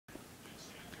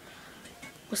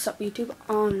What's up, YouTube?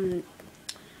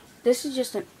 This is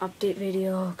just an update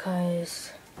video,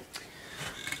 cause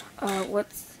I'm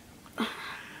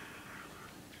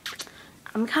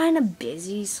kind of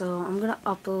busy, so I'm gonna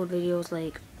upload videos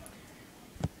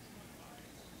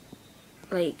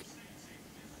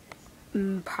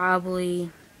probably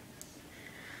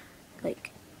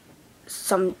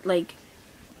some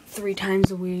 3 times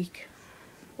a week,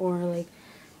 or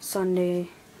Sunday,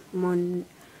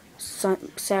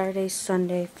 Saturday,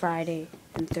 Sunday, Friday,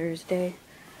 and Thursday.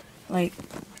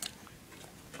 It's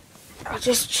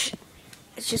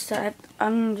just that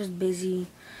I'm just busy,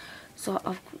 so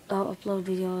I'll upload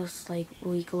videos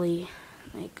weekly,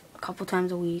 a couple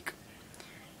times a week,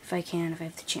 if I can, if I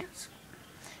have the chance.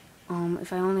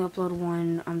 If I only upload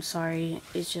one, I'm sorry.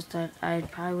 It's just that I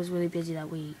probably was really busy that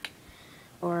week,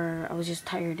 or I was just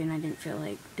tired and I didn't feel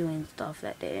like doing stuff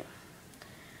that day.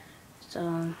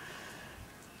 So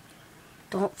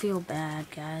don't feel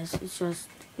bad, guys. It's just,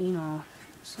 some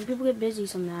people get busy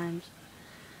sometimes,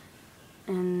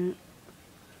 and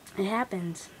it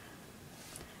happens.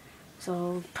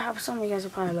 So probably some of you guys are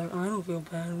probably like, oh, I don't feel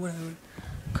bad, whatever,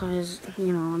 because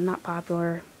I'm not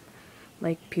popular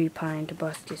like PewDiePie and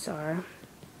Tobuscus are.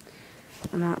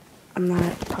 I'm not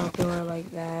popular like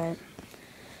that.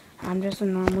 I'm just a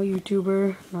normal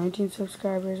YouTuber. 19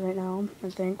 subscribers right now, I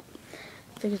think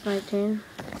it's 19.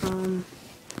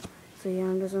 So yeah,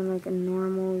 I'm just a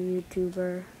normal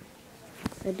YouTuber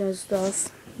that does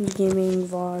stuff, gaming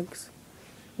vlogs,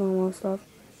 normal stuff.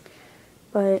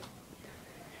 But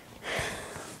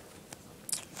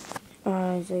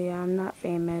so yeah, I'm not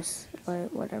famous,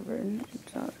 but whatever.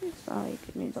 It's not like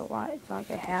it means a lot. It's not like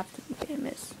I have to be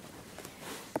famous.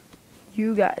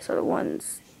 You guys are the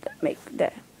ones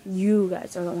that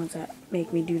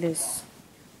make me do this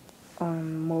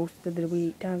most of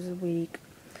the times of the week.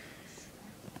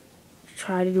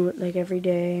 Try to do it every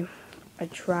day. I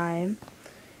try,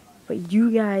 but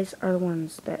you guys are the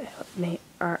ones that you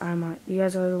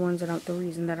guys are the ones that are the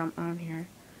reason that I'm on here,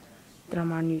 that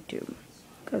I'm on YouTube.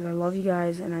 Because I love you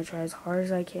guys, and I try as hard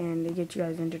as I can to get you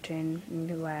guys entertained and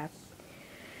to laugh.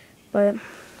 But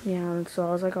yeah,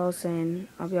 so like I was saying,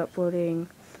 I'll be uploading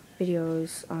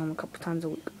videos a couple times a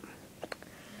week.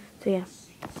 So yeah,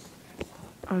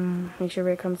 make sure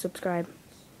to come subscribe,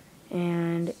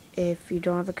 and if you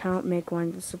don't have an account, make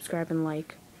one, subscribe and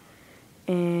like,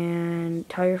 and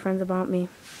tell your friends about me.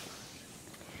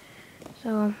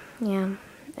 So yeah,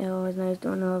 it was nice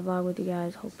doing another vlog with you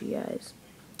guys. Hope you guys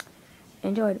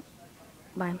enjoyed.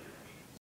 Bye.